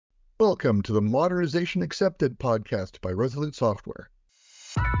Welcome to the Modernization Accepted podcast by Resolute Software.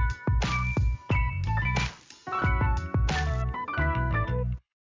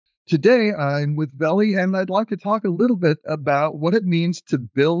 Today, I'm with Veli, and I'd like to talk a little bit about what it means to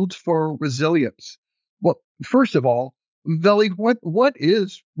build for resilience. Well, first of all, Veli, what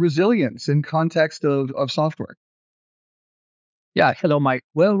is resilience in context of software? Yeah, hello, Mike.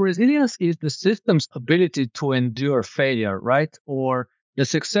 Well, resilience is the system's ability to endure failure, right? Or the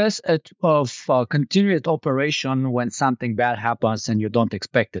success of continued operation when something bad happens and you don't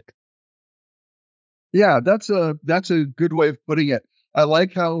expect it. Yeah, that's a good way of putting it. I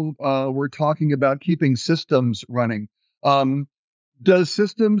like how we're talking about keeping systems running. Um, Does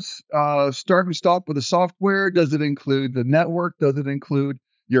systems start and stop with the software? Does it include the network? Does it include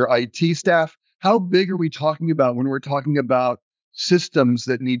your IT staff? How big are we talking about when we're talking about systems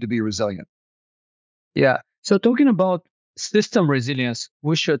that need to be resilient? Yeah. So talking about system resilience,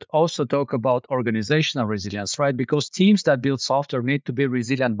 we should also talk about organizational resilience, right? Because teams that build software need to be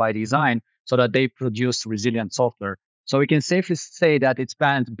resilient by design so that they produce resilient software. So we can safely say that it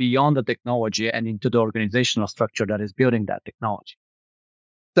spans beyond the technology and into the organizational structure that is building that technology.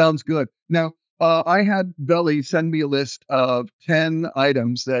 Sounds good. Now, I had Veli send me a list of 10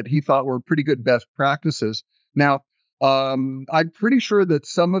 items that he thought were pretty good best practices. Now, I'm pretty sure that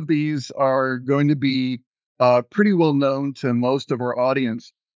some of these are going to be pretty well known to most of our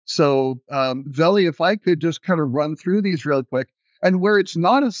audience. So, Veli, if I could just kind of run through these real quick, and where it's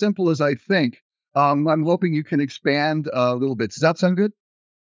not as simple as I think, I'm hoping you can expand a little bit. Does that sound good?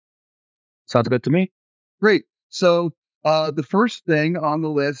 Sounds good to me. Great. So the first thing on the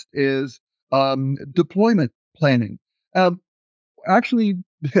list is deployment planning. Um, actually,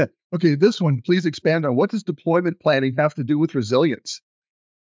 okay, this one, please expand on what does deployment planning have to do with resilience?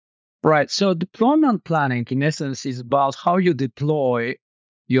 Right. So deployment planning, in essence, is about how you deploy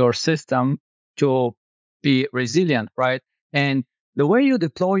your system to be resilient, right? And the way you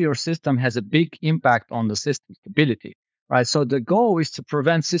deploy your system has a big impact on the system stability, right? So the goal is to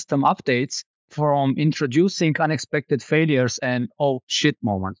prevent system updates from introducing unexpected failures and oh shit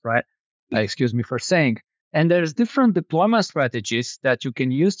moments, right? Excuse me for saying. And there's different deployment strategies that you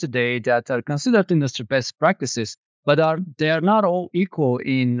can use today that are considered industry best practices, but they are not all equal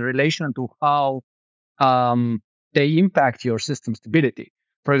in relation to how um, they impact your system stability.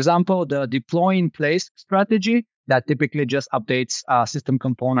 For example, the deploy in place strategy that typically just updates system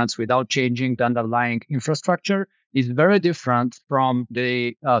components without changing the underlying infrastructure is very different from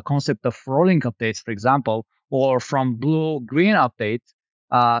the concept of rolling updates, for example, or from blue-green updates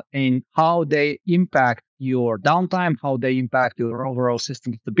in how they impact your downtime, how they impact your overall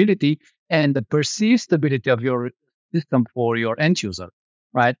system stability, and the perceived stability of your system for your end user,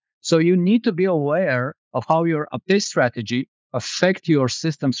 right? So you need to be aware of how your update strategy affect your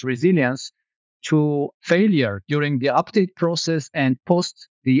system's resilience to failure during the update process and post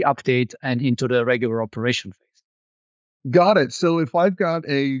the update and into the regular operation phase. Got it. So if I've got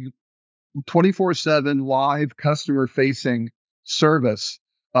a 24/7 live customer facing service,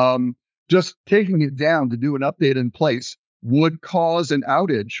 um, just taking it down to do an update in place would cause an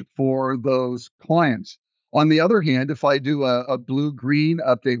outage for those clients. On the other hand, if I do a blue green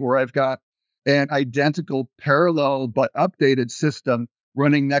update where I've got an identical parallel but updated system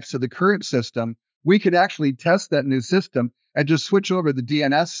running next to the current system, we could actually test that new system and just switch over the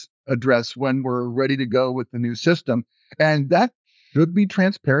DNS address when we're ready to go with the new system. And that should be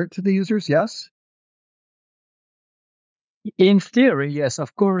transparent to the users, yes? In theory, yes,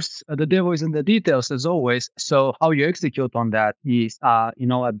 of course, the devil is in the details as always. So how you execute on that is,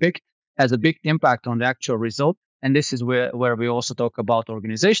 has a big impact on the actual result. And this is where we also talk about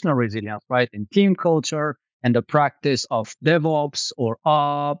organizational resilience, right? In team culture and the practice of DevOps or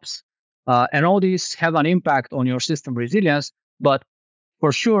Ops. And all these have an impact on your system resilience. But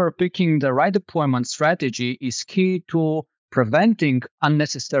for sure, picking the right deployment strategy is key to preventing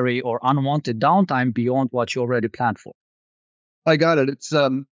unnecessary or unwanted downtime beyond what you already planned for. I got it. It's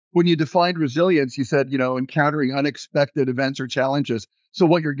when you defined resilience, you said, encountering unexpected events or challenges. So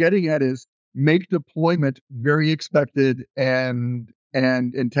what you're getting at is make deployment very expected and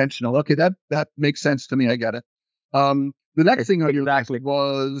intentional. Okay, that makes sense to me. I get it. The next thing on your list Exactly.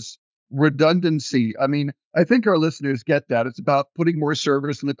 was redundancy. I mean, I think our listeners get that. It's about putting more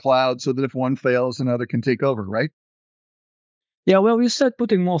servers in the cloud so that if one fails, another can take over, right? Yeah, well, you said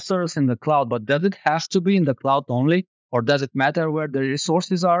putting more servers in the cloud, but does it have to be in the cloud only, or does it matter where the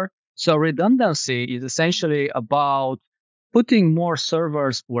resources are? So redundancy is essentially about putting more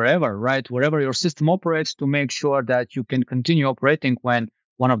servers wherever, right? Wherever your system operates to make sure that you can continue operating when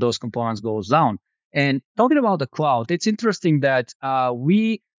one of those components goes down. And talking about the cloud, it's interesting that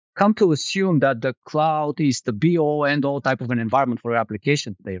we come to assume that the cloud is the be all end all type of an environment for your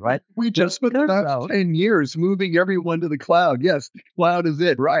application today, right? We just spent the last 10 years moving everyone to the cloud. Yes, the cloud is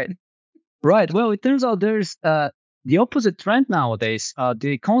it. Right. Right. Well, it turns out there's the opposite trend nowadays,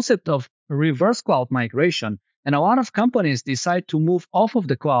 the concept of reverse cloud migration. And a lot of companies decide to move off of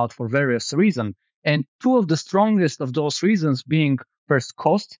the cloud for various reasons. And two of the strongest of those reasons being first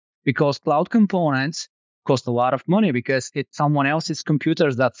cost, because cloud components cost a lot of money because it's someone else's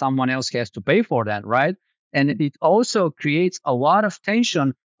computers that someone else has to pay for that, right? And it also creates a lot of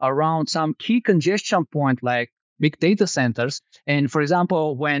tension around some key congestion point like big data centers. And for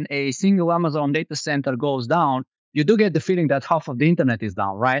example, when a single Amazon data center goes down, you do get the feeling that half of the internet is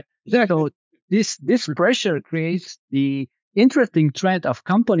down, right? So this pressure creates the interesting trend of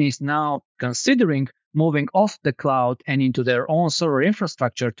companies now considering moving off the cloud and into their own server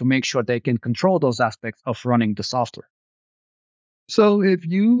infrastructure to make sure they can control those aspects of running the software. So if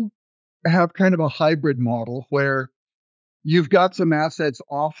you have kind of a hybrid model where you've got some assets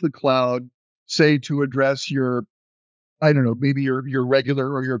off the cloud, say to address your, I don't know, maybe your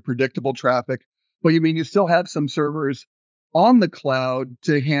regular or your predictable traffic, but you still have some servers on the cloud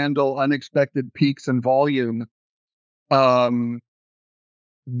to handle unexpected peaks in volume. Um,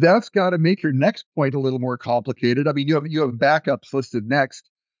 that's got to make your next point a little more complicated. I mean, you have backups listed next,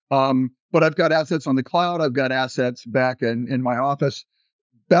 but I've got assets on the cloud. I've got assets back in my office.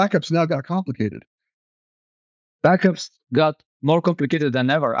 Backups now got complicated. Backups got more complicated than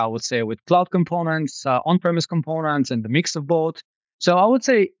ever, I would say, with cloud components, on-premise components, and the mix of both. So I would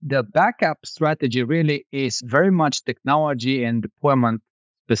say the backup strategy really is very much technology and deployment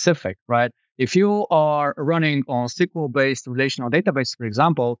specific, right? If you are running on SQL-based relational database, for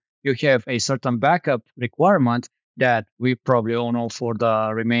example, you have a certain backup requirement that we probably all know for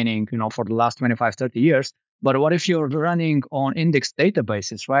the remaining, for the last 25, 30 years. But what if you're running on indexed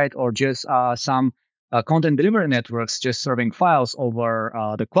databases, right? Or just some content delivery networks just serving files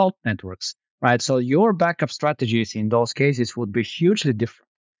over the cloud networks, right? So your backup strategies in those cases would be hugely different.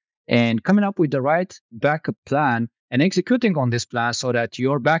 And coming up with the right backup plan and executing on this plan so that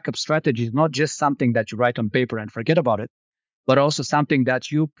your backup strategy is not just something that you write on paper and forget about it, but also something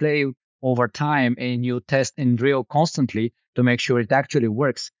that you play over time and you test and drill constantly to make sure it actually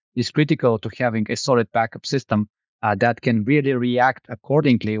works is critical to having a solid backup system that can really react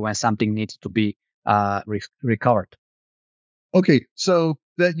accordingly when something needs to be recovered. Okay, so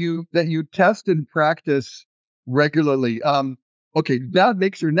that you test and practice regularly. Okay, that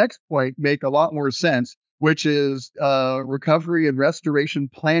makes your next point make a lot more sense, which is recovery and restoration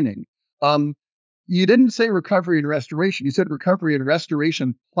planning. Um, you didn't say recovery and restoration. You said recovery and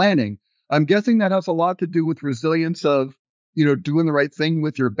restoration planning. I'm guessing that has a lot to do with resilience of, doing the right thing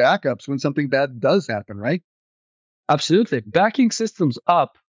with your backups when something bad does happen, right? Absolutely. Backing systems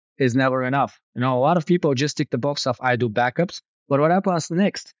up is never enough. A lot of people just tick the box of I do backups, but what happens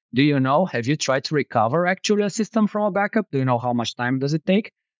next? Do you know? Have you tried to recover actually a system from a backup? Do you know how much time does it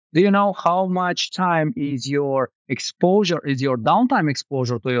take? Do you know how much time is your downtime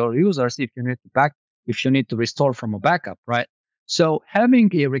exposure to your users if you need to restore from a backup, right? So having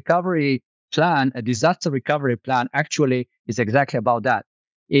a recovery plan, a disaster recovery plan actually is exactly about that.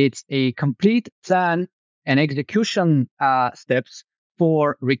 It's a complete plan and execution steps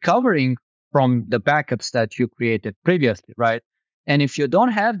for recovering from the backups that you created previously, right? And if you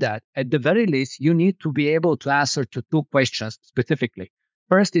don't have that, at the very least, you need to be able to answer to two questions specifically.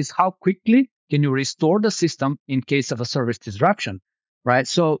 First is how quickly can you restore the system in case of a service disruption, right?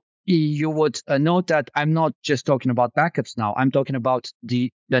 So you would note that I'm not just talking about backups now. I'm talking about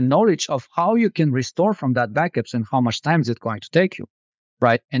the knowledge of how you can restore from that backups and how much time is it going to take you,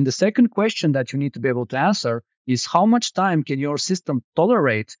 right? And the second question that you need to be able to answer is how much time can your system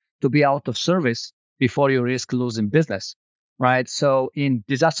tolerate to be out of service before you risk losing business, right? So in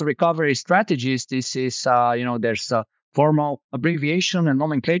disaster recovery strategies, this is, there's a formal abbreviation and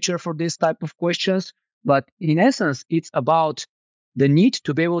nomenclature for this type of questions. But in essence, it's about the need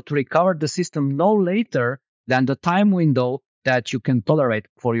to be able to recover the system no later than the time window that you can tolerate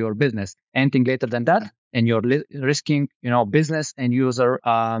for your business. Anything later than that, and you're risking, business and user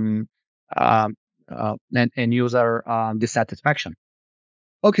um, and user dissatisfaction.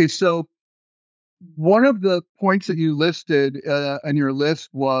 Okay, so one of the points that you listed on your list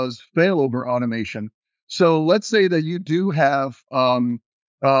was failover automation. So let's say that you do have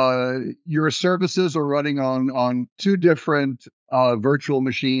your services are running on two different virtual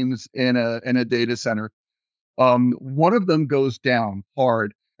machines in a data center. One of them goes down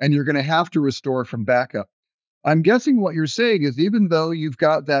hard, and you're going to have to restore from backup. I'm guessing what you're saying is even though you've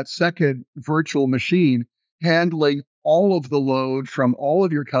got that second virtual machine handling all of the load from all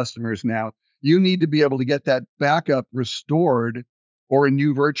of your customers now, you need to be able to get that backup restored or a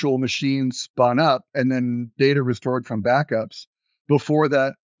new virtual machine spun up and then data restored from backups before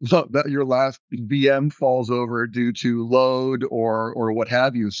that your last VM falls over due to load or what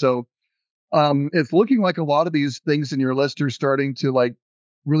have you. So it's looking like a lot of these things in your list are starting to like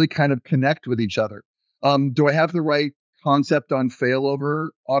really kind of connect with each other. Do I have the right concept on failover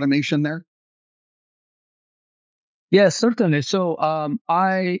automation there? Yes, certainly. So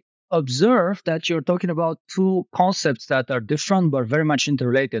I observed that you're talking about two concepts that are different but very much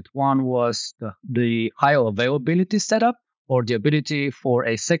interrelated. One was the high availability setup, or the ability for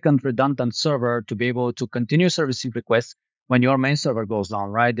a second redundant server to be able to continue servicing requests when your main server goes down,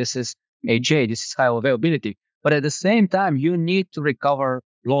 right? This is HA, this is high availability. But at the same time, you need to recover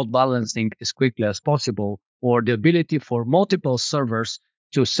load balancing as quickly as possible, or the ability for multiple servers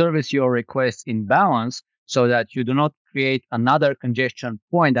to service your requests in balance so that you do not create another congestion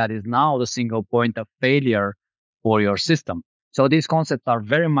point that is now the single point of failure for your system. So these concepts are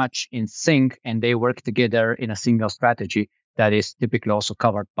very much in sync, and they work together in a single strategy that is typically also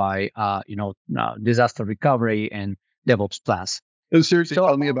covered by disaster recovery and DevOps plans. Oh, seriously, So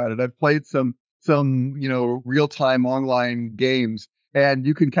tell me about it. I've played some real time online games, and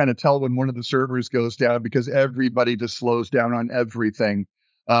you can kind of tell when one of the servers goes down because everybody just slows down on everything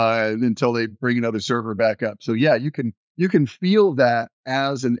until they bring another server back up. So yeah, you can feel that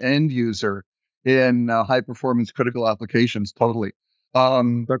as an end user in high performance critical applications. Totally.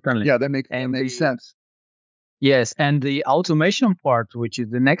 certainly. Yeah, that And makes the sense. Yes, and the automation part, which is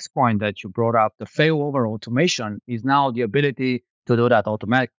the next point that you brought up, the failover automation is now the ability to do that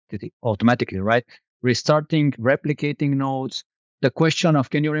automatically, right? Restarting, replicating nodes. The question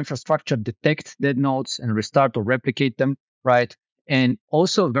of can your infrastructure detect dead nodes and restart or replicate them, right? And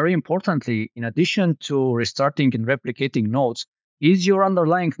also, very importantly, in addition to restarting and replicating nodes, is your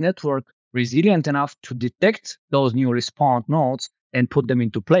underlying network resilient enough to detect those new respawn nodes and put them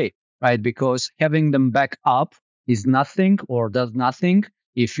into play? Right? Because having them back up is nothing or does nothing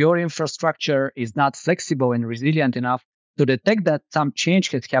if your infrastructure is not flexible and resilient enough to detect that some change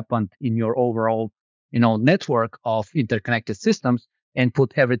has happened in your overall, network of interconnected systems and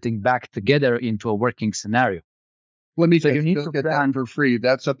put everything back together into a working scenario. Let me So you guess, you need don't to get that plan. for free.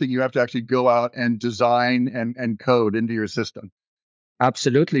 That's something you have to actually go out and design and code into your system.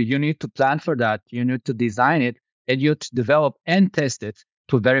 Absolutely. You need to plan for that. You need to design it and you to develop and test it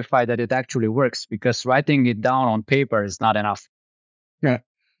to verify that it actually works because writing it down on paper is not enough. Yeah.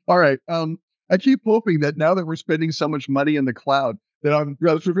 All right. I keep hoping that now that we're spending so much money in the cloud, that I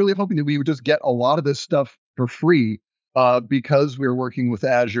was really hoping that we would just get a lot of this stuff for free, because we're working with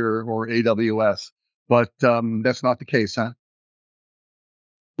Azure or AWS. But that's not the case, huh?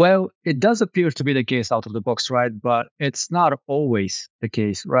 Well, it does appear to be the case out of the box, right? But it's not always the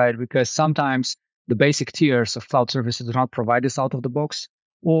case, right? Because sometimes the basic tiers of cloud services do not provide this out of the box,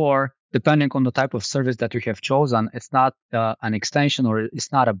 or depending on the type of service that you have chosen, it's not an extension or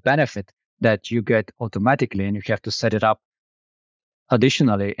it's not a benefit that you get automatically, and you have to set it up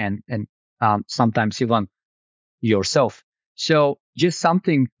additionally and sometimes even yourself. So just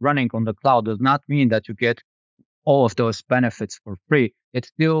something running on the cloud does not mean that you get all of those benefits for free. It's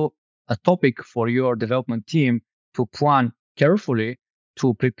still a topic for your development team to plan carefully,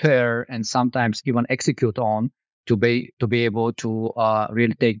 to prepare, and sometimes even execute on to be able to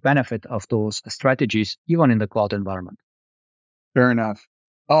really take benefit of those strategies, even in the cloud environment. Fair enough.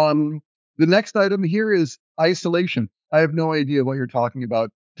 Um, the next item here is isolation. I have no idea what you're talking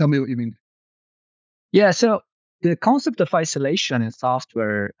about. Tell me what you mean. Yeah. So the concept of isolation in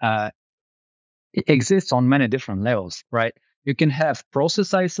software it exists on many different levels, right? You can have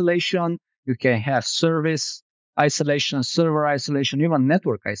process isolation, you can have service isolation, server isolation, even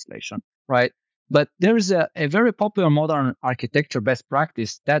network isolation, right? But there's a very popular modern architecture best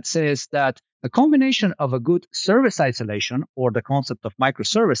practice that says that a combination of a good service isolation or the concept of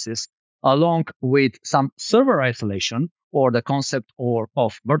microservices, along with some server isolation or the concept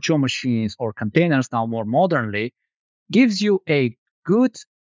of virtual machines or containers now more modernly, gives you a good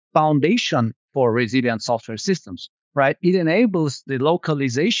foundation for resilient software systems, right? It enables the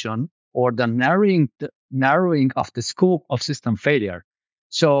localization or the narrowing of the scope of system failure,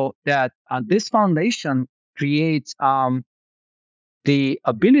 so that this foundation creates the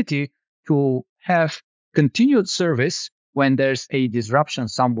ability to have continued service when there's a disruption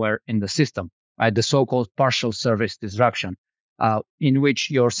somewhere in the system, right? The so-called partial service disruption, in which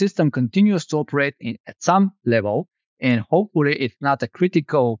your system continues to operate at some level, and hopefully it's not a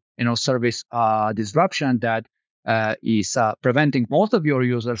critical, service disruption that is preventing most of your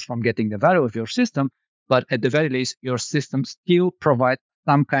users from getting the value of your system, but at the very least, your system still provides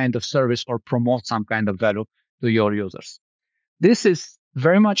some kind of service or promote some kind of value to your users. This is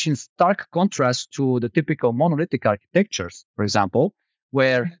very much in stark contrast to the typical monolithic architectures, for example,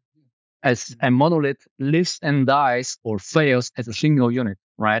 where as a monolith lives and dies or fails as a single unit,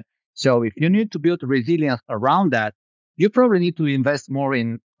 right? So if you need to build resilience around that, you probably need to invest more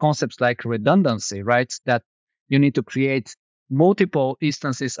in concepts like redundancy, right? That you need to create multiple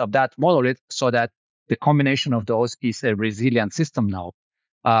instances of that monolith so that the combination of those is a resilient system now.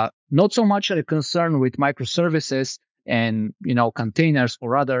 Not so much a concern with microservices and containers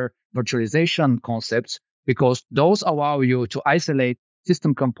or other virtualization concepts, because those allow you to isolate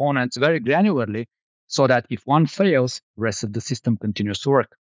system components very granularly so that if one fails, the rest of the system continues to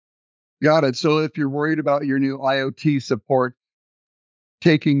work. Got it. So if you're worried about your new IoT support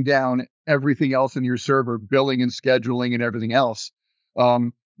taking down everything else in your server, billing and scheduling and everything else,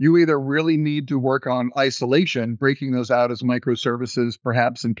 you either really need to work on isolation, breaking those out as microservices,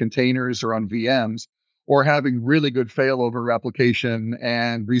 perhaps in containers or on VMs, or having really good failover replication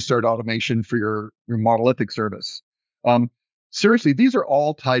and restart automation for your monolithic service. Um, Seriously, these are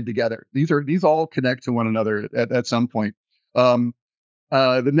all tied together. These all connect to one another at some point. Um,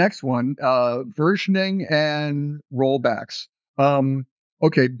 the next one, versioning and rollbacks. Um,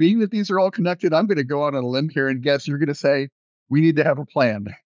 okay, being that these are all connected, I'm going to go out on a limb here and guess you're going to say we need to have a plan.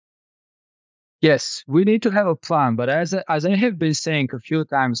 Yes, we need to have a plan, but as I have been saying a few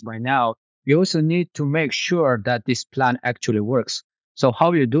times by now, we also need to make sure that this plan actually works. So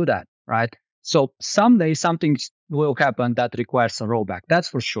how you do that, right? So someday something will happen that requires a rollback. That's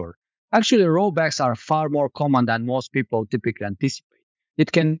for sure. Actually, rollbacks are far more common than most people typically anticipate.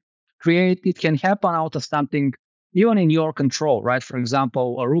 It can happen out of something even in your control, right? For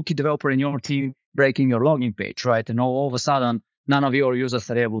example, a rookie developer in your team breaking your login page, right? And all of a sudden, none of your users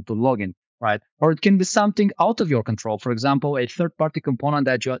are able to log in, right? Or it can be something out of your control. For example, a third-party component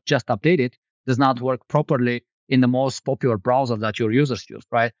that you just updated does not work properly in the most popular browser that your users use,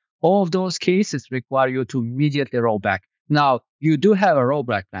 right? All of those cases require you to immediately roll back. Now, you do have a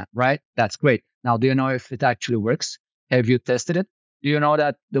rollback plan, right? That's great. Now, do you know if it actually works? Have you tested it? Do you know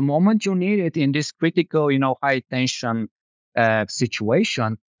that the moment you need it in this critical, high tension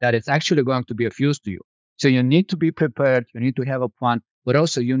situation, that it's actually going to be of use to you? So you need to be prepared. You need to have a plan, but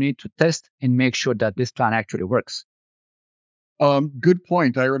also you need to test and make sure that this plan actually works. Good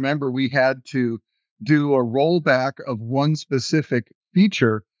point. I remember we had to do a rollback of one specific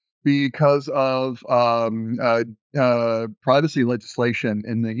feature because of privacy legislation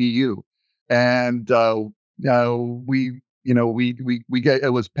in the EU, and we, we get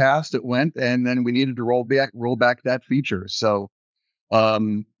it was passed, it went, and then we needed to roll back that feature. So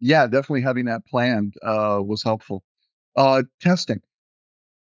yeah, definitely having that planned was helpful. Testing.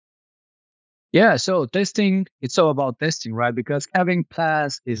 Yeah, so testing, it's all about testing, right? Because having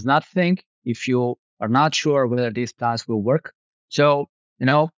plans is nothing if you are not sure whether these plans will work. So,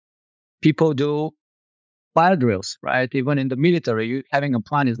 people do fire drills, right? Even in the military, having a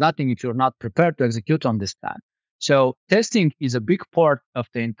plan is nothing if you're not prepared to execute on this plan. So testing is a big part of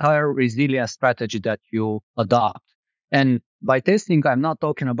the entire resilience strategy that you adopt. And by testing, I'm not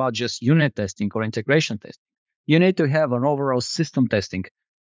talking about just unit testing or integration testing. You need to have an overall system testing,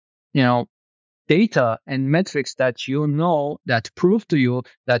 you know, data and metrics that that prove to you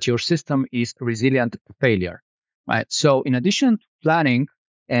that your system is resilient to failure, right? So in addition to planning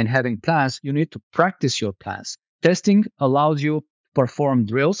and having plans, you need to practice your plans. Testing allows you to perform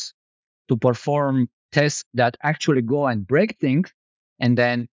drills, to perform tests that actually go and break things, and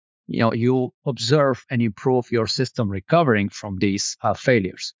then you observe and improve your system recovering from these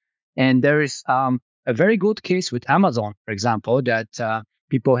failures. And there is a very good case with Amazon, for example, that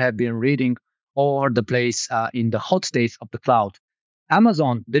people have been reading all over the place in the hot states of the cloud.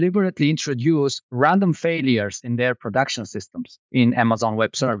 Amazon deliberately introduced random failures in their production systems in Amazon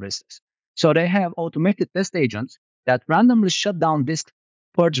Web Services. So they have automated test agents that randomly shut down disks,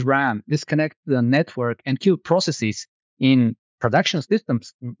 purge RAM, disconnect the network, and kill processes in production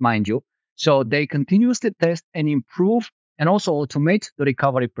systems, mind you. So they continuously test and improve and also automate the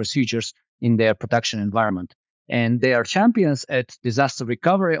recovery procedures in their production environment. And they are champions at disaster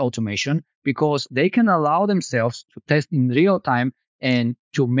recovery automation because they can allow themselves to test in real time and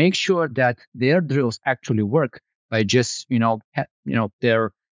to make sure that their drills actually work by just,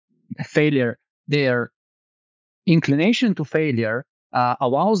 their failure, their inclination to failure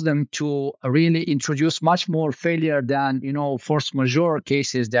allows them to really introduce much more failure than force majeure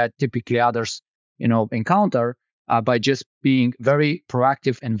cases that typically others encounter by just being very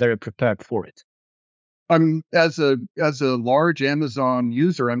proactive and very prepared for it. As a large Amazon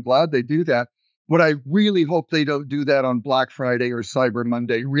user, I'm glad they do that. But I really hope they don't do that on Black Friday or Cyber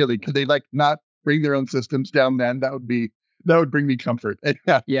Monday. Really, could they like not bring their own systems down? Then that would bring me comfort.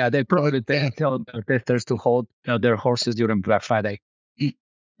 Yeah, Yeah, they but probably tell their testers to hold their horses during Black Friday.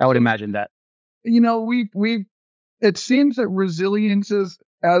 I would imagine that. we it seems that resilience is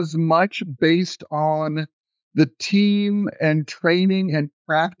as much based on the team and training and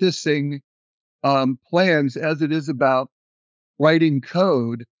practicing plans as it is about writing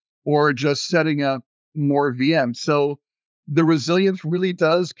code or just setting up more VMs. So the resilience really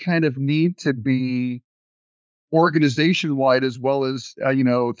does kind of need to be organization wide as well as,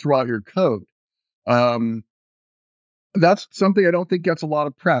 throughout your code. Um, that's something I don't think gets a lot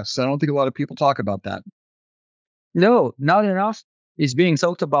of press. I don't think a lot of people talk about that. No, not enough is being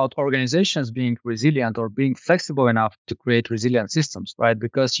talked about organizations being resilient or being flexible enough to create resilient systems, right?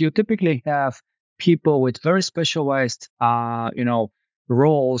 Because you typically have people with very specialized,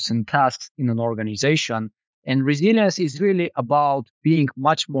 roles and tasks in an organization. And resilience is really about being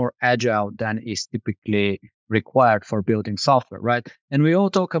much more agile than is typically required for building software, right? And we all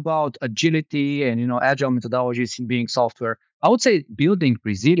talk about agility and, agile methodologies in being software. I would say building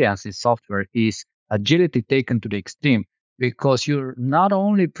resilience in software is agility taken to the extreme because you're not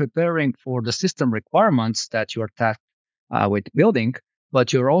only preparing for the system requirements that you're tasked with building,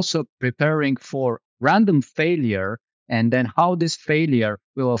 but you're also preparing for random failure and then how this failure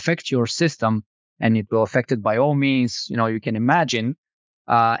will affect your system, and it will affect it by all means you can imagine,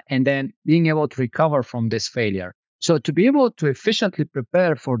 and then being able to recover from this failure. So to be able to efficiently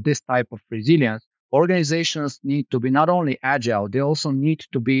prepare for this type of resilience, organizations need to be not only agile, they also need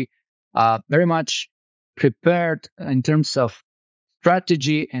to be very much prepared in terms of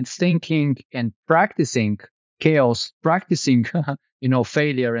strategy and thinking and practicing chaos, practicing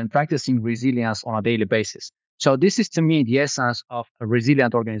failure and practicing resilience on a daily basis. So this is to me the essence of a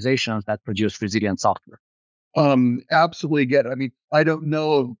resilient organizations that produce resilient software. Absolutely get it. I mean, I don't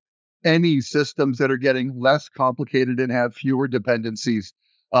know of any systems that are getting less complicated and have fewer dependencies.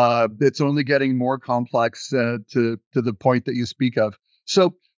 It's only getting more complex to the point that you speak of.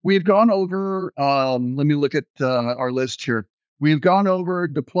 So we've gone over. Let me look at our list here. We've gone over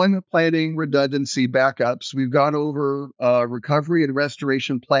deployment planning, redundancy, backups. We've gone over recovery and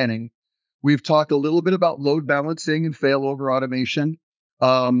restoration planning. We've talked a little bit about load balancing and failover automation.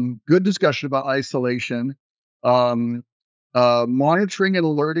 Good discussion about isolation. Um, Monitoring and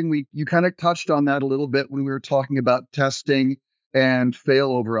alerting, you kind of touched on that a little bit when we were talking about testing and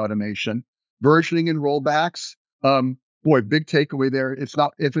failover automation. Versioning and rollbacks. Boy, big takeaway there. It's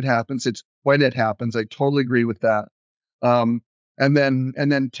not if it happens, it's when it happens. I totally agree with that. Um, and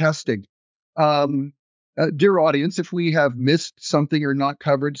then testing. Um, Dear audience, if we have missed something or not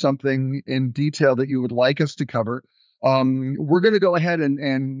covered something in detail that you would like us to cover, we're going to go ahead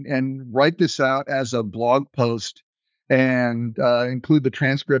and write this out as a blog post and include the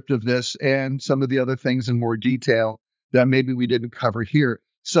transcript of this and some of the other things in more detail that maybe we didn't cover here.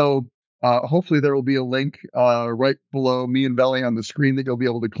 So hopefully there will be a link right below me and Veli on the screen that you'll be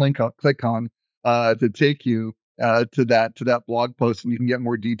able to click on to take you to that blog post, and you can get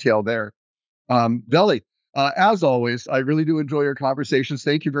more detail there. Veli, as always, I really do enjoy your conversations.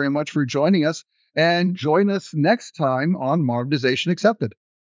 Thank you very much for joining us, and join us next time on Monetization Accepted.